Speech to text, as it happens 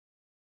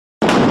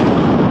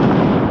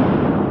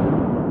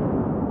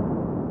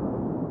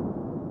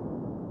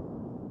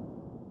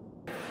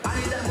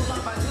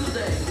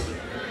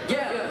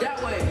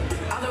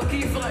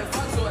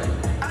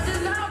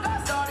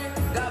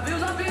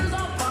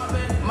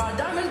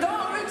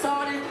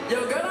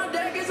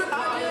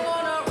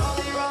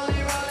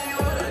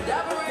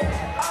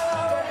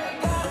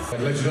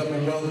ladies and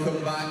gentlemen,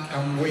 welcome back,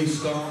 and we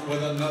start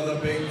with another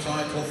big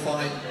title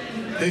fight.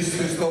 This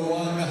is the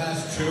one that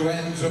has two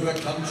ends of the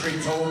country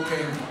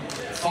talking.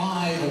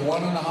 5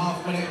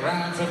 1.5-minute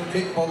rounds of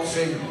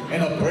kickboxing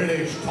in a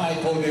British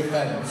title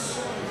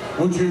defence.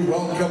 Would you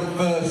welcome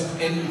first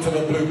into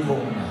the blue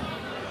corner,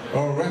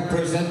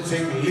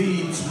 representing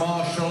Leeds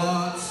Martial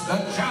Arts, the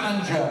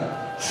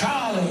challenger,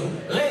 Charlie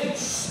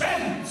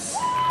Lynch-Spence.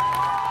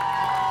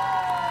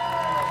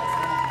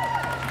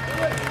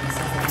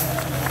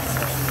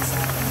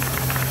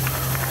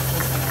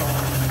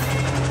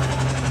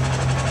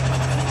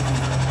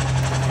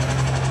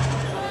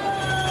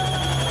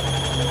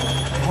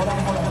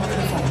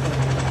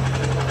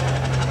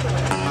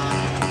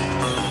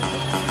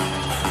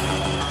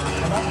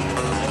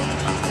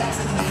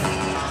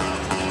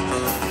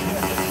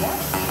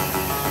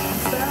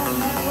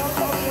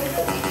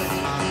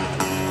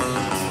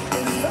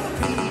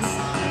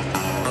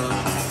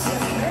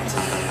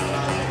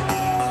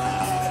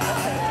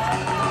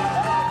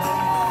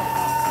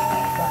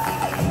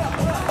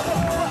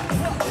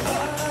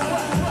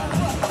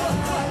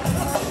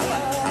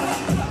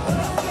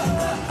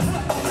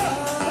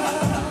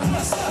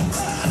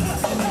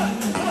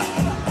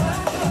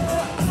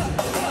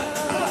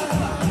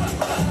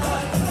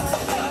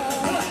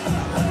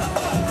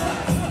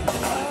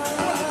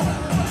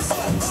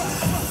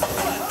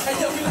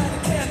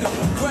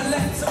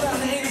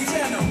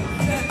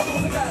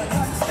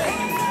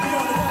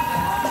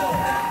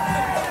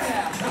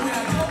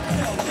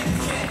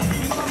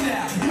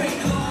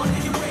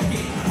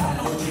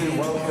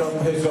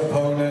 His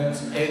opponent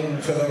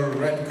into the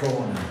red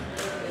corner,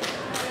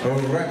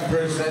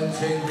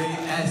 representing the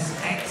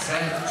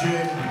SXF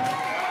gym.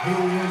 He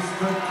is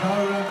the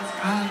current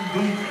and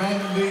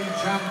defending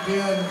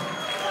champion,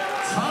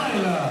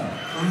 Tyler,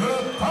 the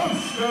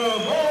poster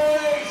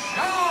boy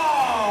Shaw.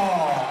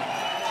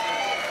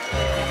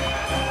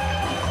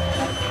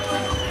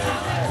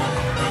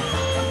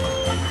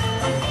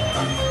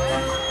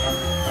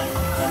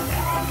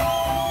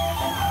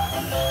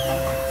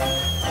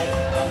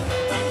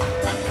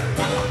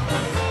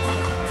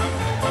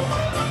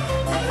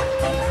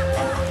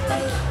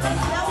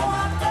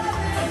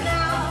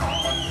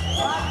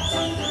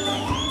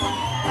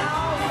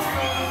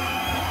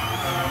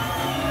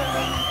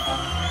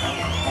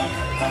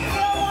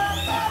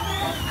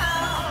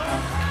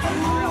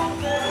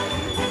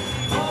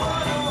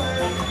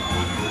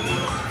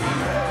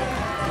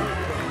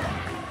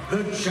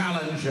 The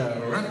challenger,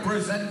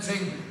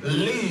 representing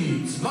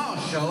Leeds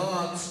Martial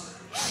Arts,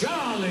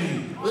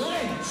 Charlie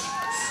Lynch-Spence.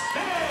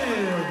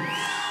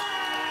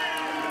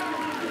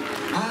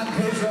 And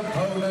his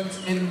opponent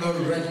in the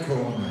red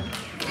corner,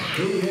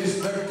 he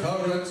is the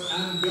current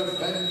and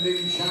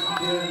defending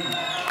champion,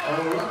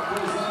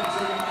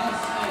 representing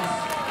SXF,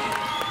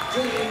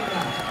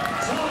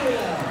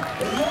 Tyler,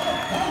 the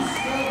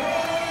poster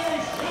boy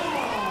Shaw.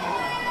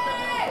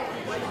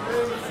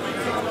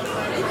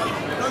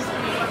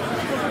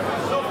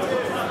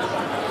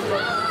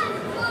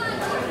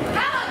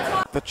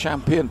 The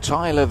champion,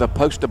 Tyler, the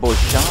poster boy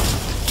Shaw,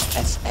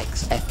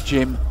 SXF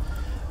gym,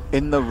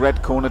 in the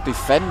red corner,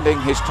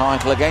 defending his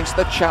title against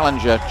the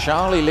challenger,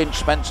 Charlie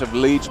Lynch-Spence of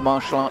Leeds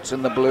Martial Arts,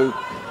 in the blue.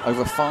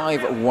 Over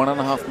 5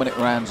 1.5-minute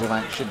rounds of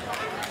action.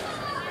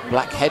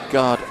 Black head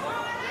guard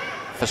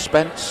for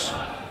Spence,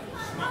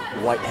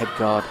 white head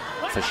guard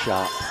for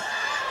Sharp.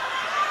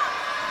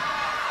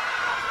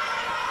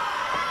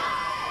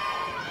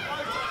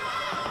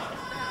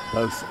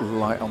 Both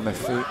light on their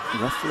feet,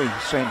 roughly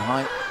same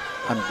height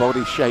and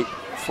body shape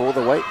for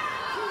the weight,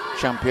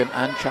 champion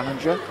and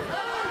challenger.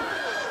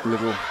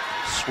 Little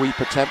sweep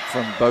attempt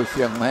from both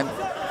young men.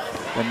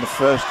 Then the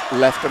first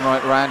left and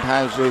right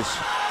roundhouses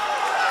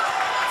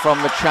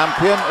from the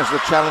champion as the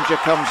challenger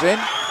comes in.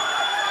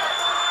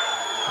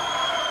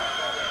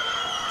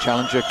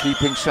 Challenger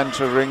keeping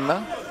centre ring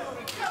there.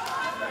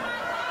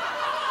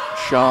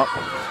 Sharp,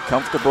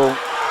 comfortable,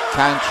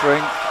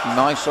 countering,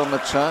 nice on the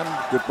turn.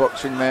 Good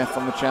boxing there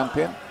from the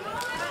champion.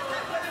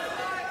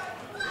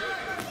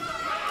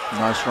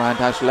 Nice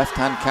roundhouse left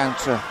hand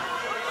counter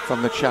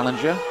from the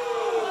challenger.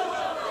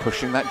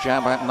 Pushing that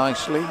jab out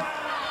nicely.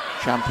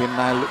 Champion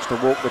now looks to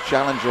walk the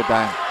challenger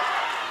down.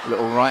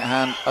 Little right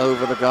hand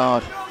over the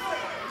guard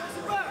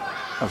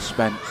of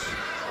Spence.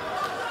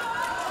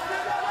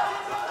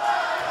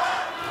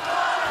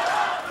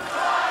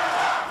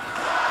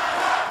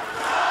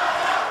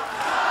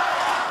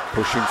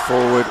 Pushing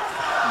forward,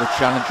 the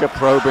challenger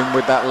probing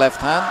with that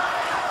left hand.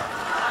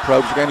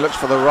 Probes again, looks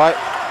for the right.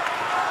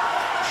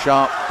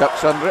 Sharp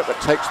ducks under it, but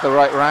takes the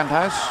right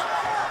roundhouse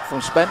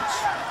from Spence.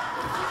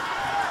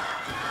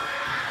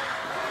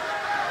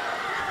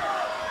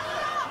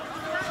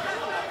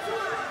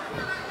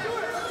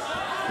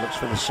 Looks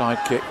for the side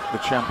kick, the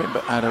champion,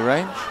 but out of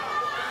range.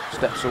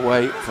 Steps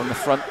away from the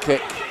front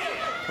kick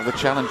of the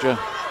challenger.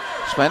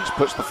 Spence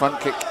puts the front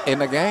kick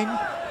in again.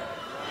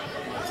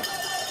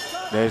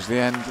 There's the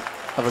end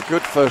of a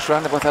good first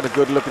round. They both had a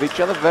good look at each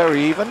other,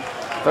 very even,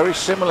 very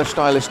similar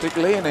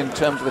stylistically and in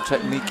terms of the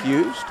technique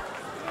used.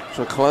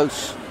 So a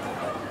close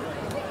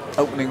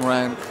opening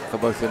round for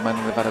both the men,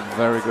 and they've had a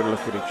very good look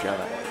at each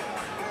other.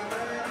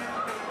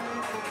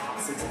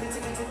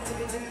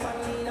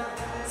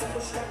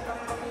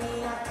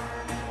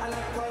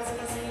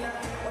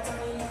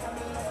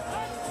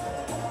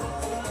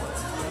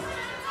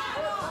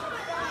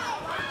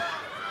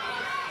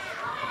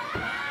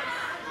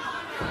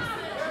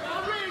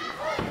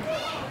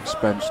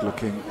 Spence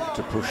looking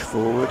to push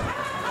forward,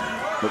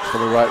 looks for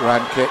the right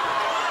round kick.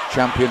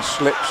 Champion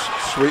slips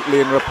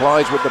sweetly and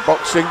replies with the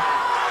boxing.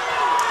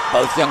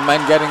 Both young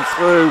men getting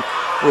through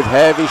with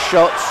heavy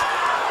shots,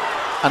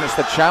 and it's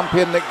the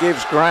champion that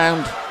gives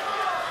ground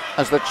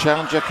as the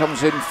challenger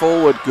comes in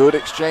forward. Good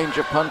exchange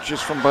of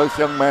punches from both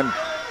young men.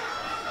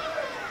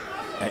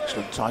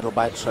 Excellent title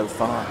bout so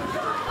far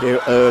here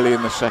early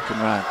in the second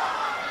round.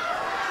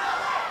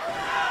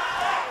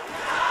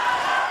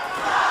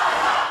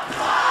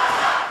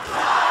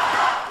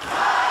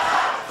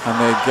 And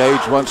they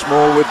engage once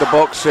more with the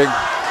boxing.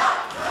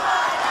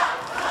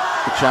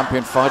 The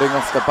champion fighting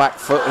off the back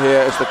foot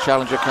here as the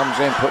challenger comes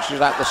in, pushes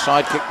out the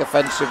side kick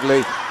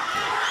defensively.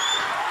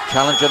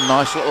 Challenger,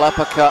 nice little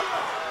uppercut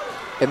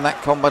in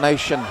that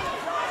combination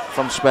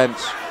from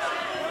Spence.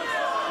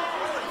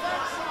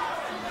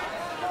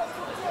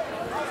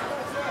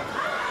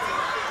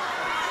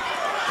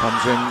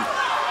 Comes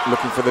in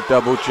looking for the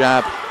double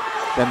jab,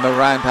 then the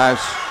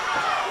roundhouse.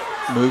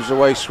 Moves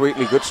away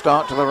sweetly. Good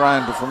start to the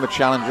round from the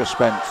challenger,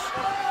 Spence.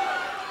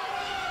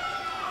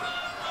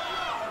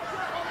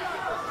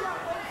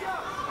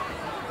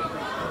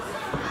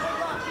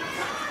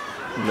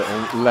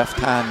 Little left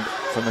hand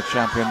from the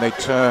champion. They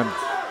turn.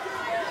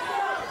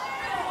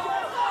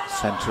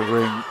 Centre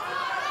ring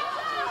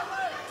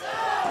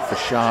for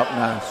Sharp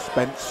now.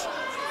 Spence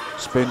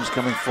spins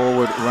coming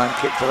forward. Round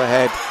kick to the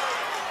head.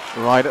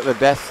 Right at the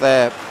death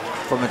there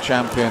from the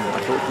champion. I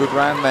thought good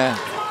round there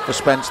for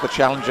Spence, the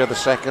challenger, the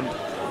second.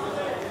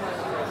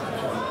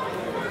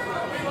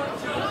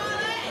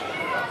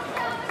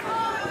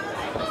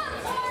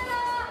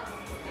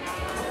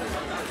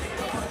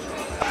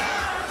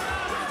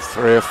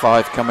 Three or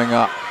five coming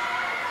up.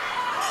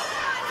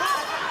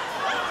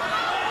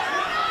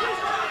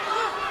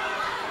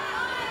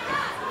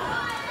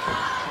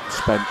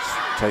 Spence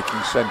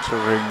taking centre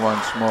ring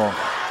once more.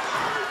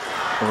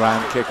 A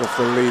round kick off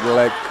the lead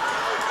leg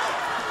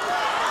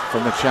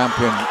from the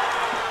champion.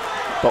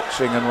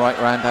 Boxing and right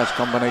roundhouse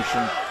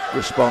combination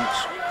response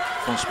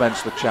from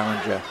Spence, the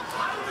challenger.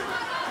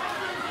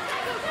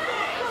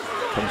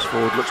 Comes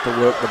forward, looks to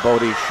work the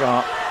body.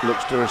 Sharp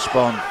looks to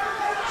respond.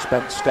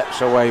 Spence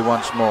steps away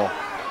once more.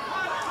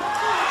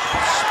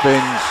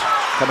 Spins,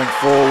 coming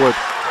forward.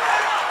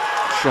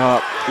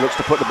 Sharp looks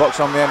to put the box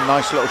on the end.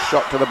 Nice little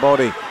shot to the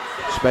body.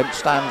 Spence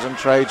stands and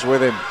trades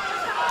with him.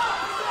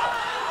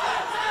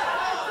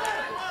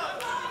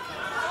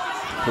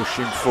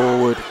 Pushing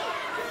forward,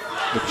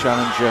 the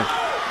challenger.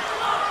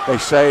 They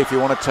say if you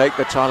want to take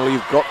the title,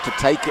 you've got to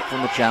take it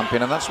from the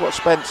champion, and that's what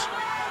Spence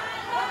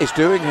is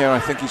doing here. I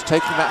think he's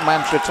taking that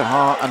mantra to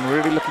heart and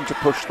really looking to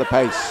push the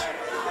pace.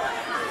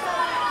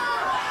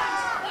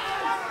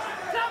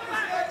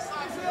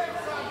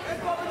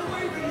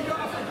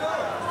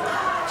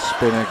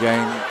 Spin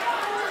again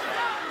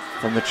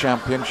from the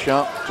champion.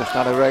 Sharp, just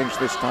out of range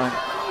this time.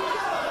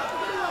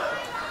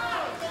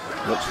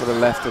 Looks for the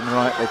left and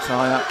right, they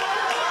tie up.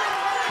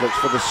 Looks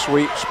for the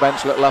sweep.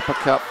 Spence, little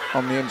uppercut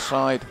on the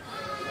inside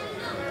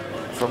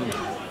from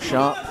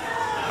Sharp.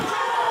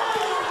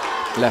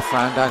 Left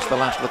roundhouse, the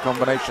last of the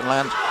combination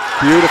lands.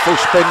 Beautiful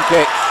spin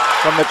kick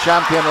from the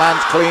champion,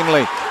 lands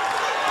cleanly.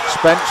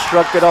 Spence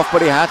shrugged it off,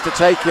 but he had to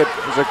take it.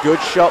 It was a good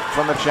shot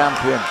from the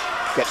champion.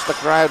 Gets the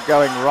crowd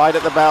going right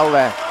at the bell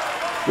there.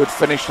 Good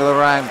finish to the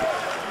round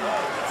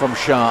from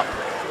Sharp.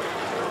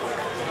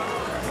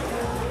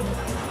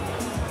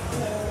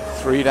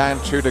 3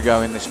 down, 2 to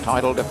go in this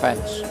title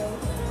defence.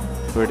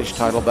 British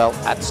title belt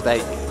at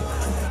stake.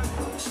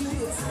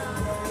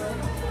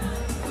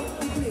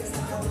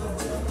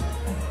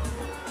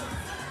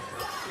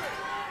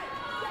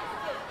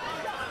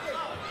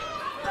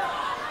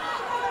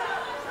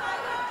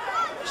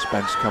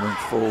 Spence coming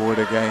forward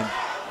again.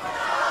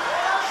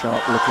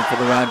 Sharp looking for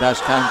the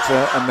roundhouse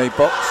counter, and they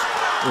box.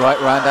 Right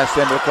roundhouse,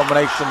 the end of the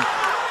combination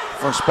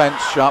from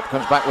Spence. Sharp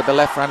comes back with the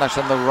left roundhouse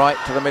and the right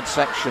to the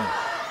midsection.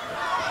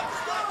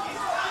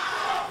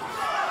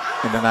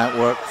 In and out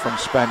work from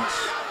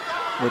Spence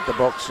with the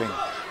boxing.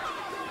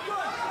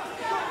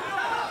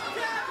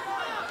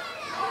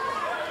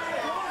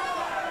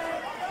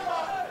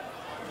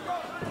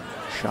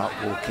 Sharp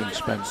walking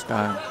Spence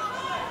down.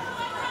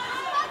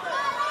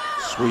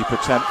 Sweep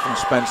attempt from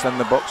Spence, then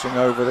the boxing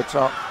over the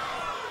top.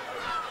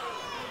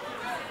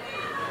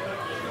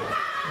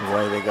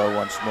 Away they go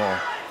once more.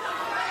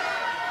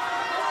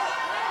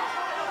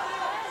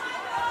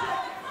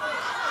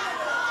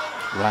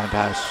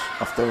 Roundhouse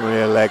off the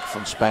rear leg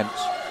from Spence.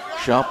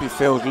 Sharp, he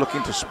feels,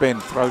 looking to spin,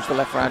 throws the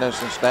left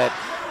roundhouse instead.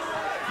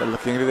 But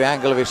looking at the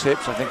angle of his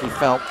hips, I think he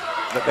felt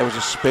that there was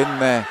a spin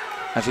there,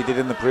 as he did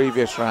in the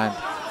previous round.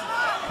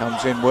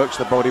 Comes in, works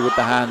the body with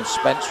the hands.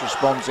 Spence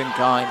responds in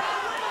kind.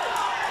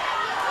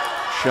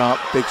 Sharp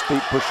digs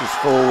deep, pushes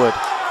forward.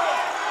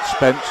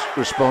 Spence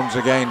responds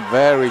again,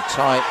 very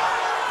tight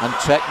and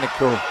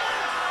technical.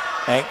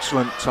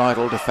 Excellent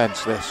title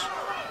defence this.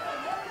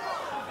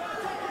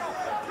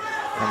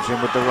 Comes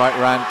in with the right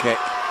round kick.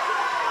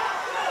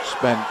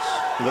 Spence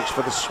looks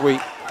for the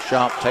sweep.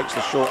 Sharp takes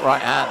the short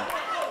right hand.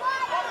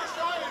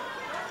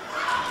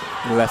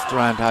 Left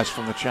roundhouse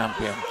from the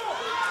champion.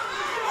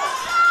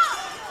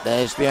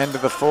 There's the end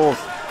of the fourth.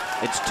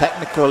 It's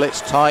technical,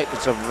 it's tight,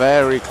 it's a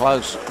very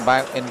close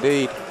bout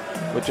indeed,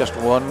 with just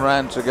one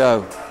round to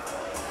go.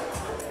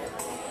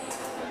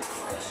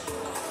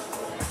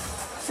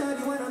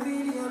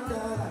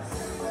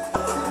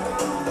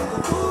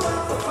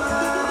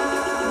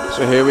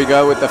 So here we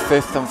go with the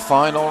fifth and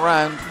final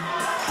round.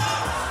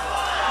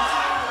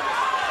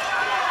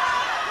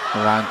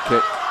 A round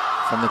kick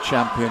from the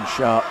champion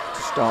Sharp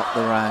to start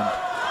the round.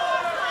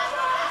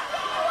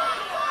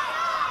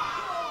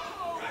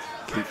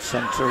 Keeps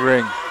centre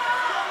ring.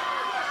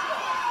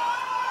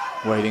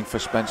 Waiting for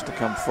Spence to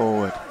come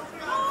forward.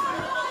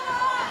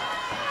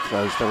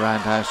 Throws the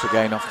roundhouse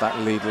again off that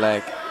lead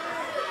leg.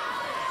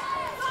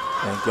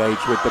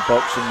 Engage with the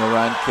boxing, the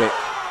round kick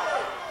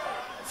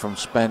from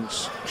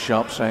Spence.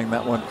 Sharp saying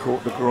that one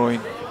caught the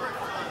groin.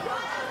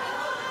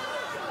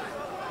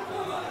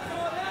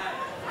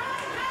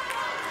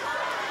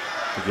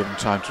 Given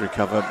time to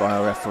recover by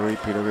our referee,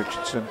 Peter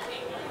Richardson.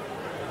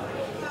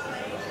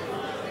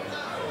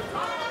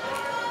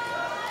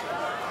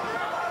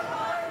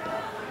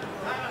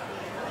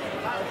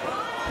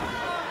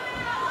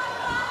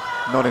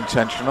 Not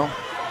intentional.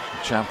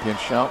 Champion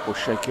Sharp will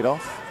shake it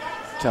off.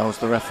 Tells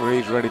the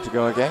referee he's ready to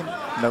go again.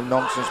 No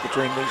nonsense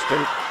between these two.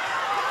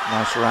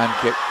 Nice round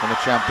kick from the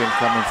champion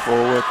coming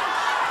forward.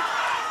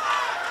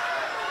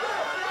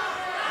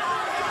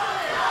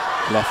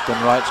 Left and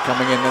right's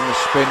coming in, and the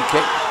spin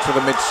kick to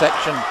the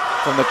midsection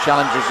from the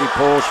challenger as he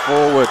pours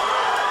forward.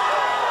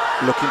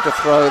 Looking to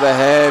throw the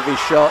heavy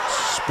shots.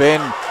 Spin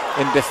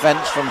in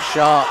defence from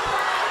Sharp.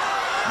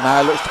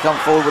 Now looks to come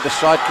forward with a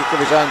side kick of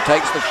his own.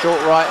 Takes the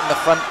short right and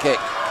the front kick.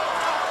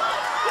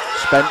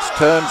 Spence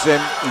turns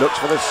him. Looks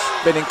for the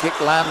spinning kick.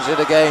 Lands it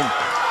again.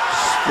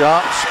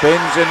 Sharp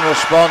spins in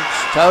response.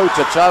 Toe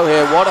to toe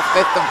here. What a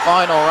fifth and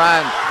final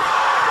round.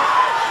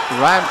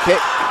 Round kick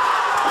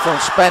from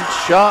Spence.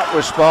 Sharp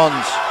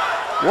responds.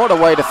 What a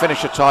way to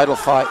finish a title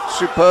fight.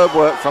 Superb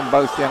work from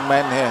both young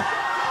men here.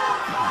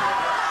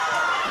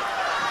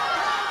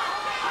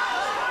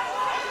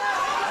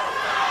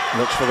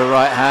 Looks for the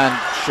right hand.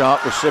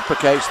 Sharp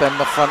reciprocates, then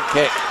the front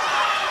kick.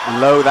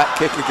 Low that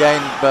kick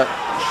again, but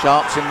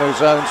Sharp's in the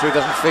zone, so he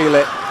doesn't feel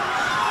it.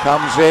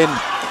 Comes in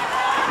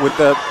with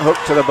the hook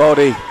to the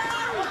body.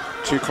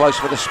 Too close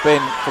for the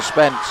spin for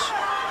Spence.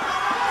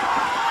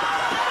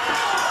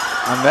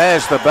 And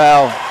there's the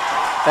bell.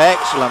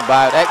 Excellent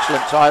bout,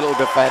 excellent title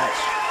defence.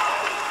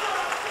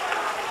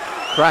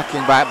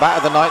 Cracking bout,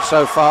 bout of the night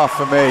so far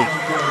for me.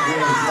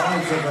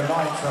 Night of the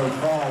night so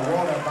far.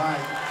 What a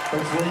bout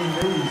between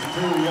these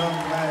two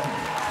young men.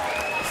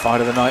 Fight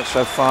of the night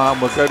so far,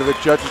 and we'll go to the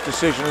judge's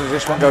decision as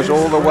this one goes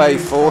all the way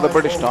for the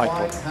British title.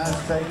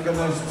 Has taken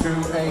us to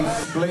a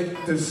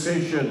split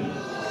decision,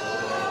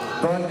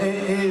 but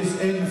it is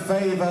in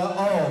favour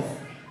of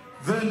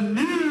the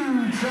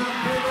new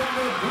champion in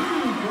the blue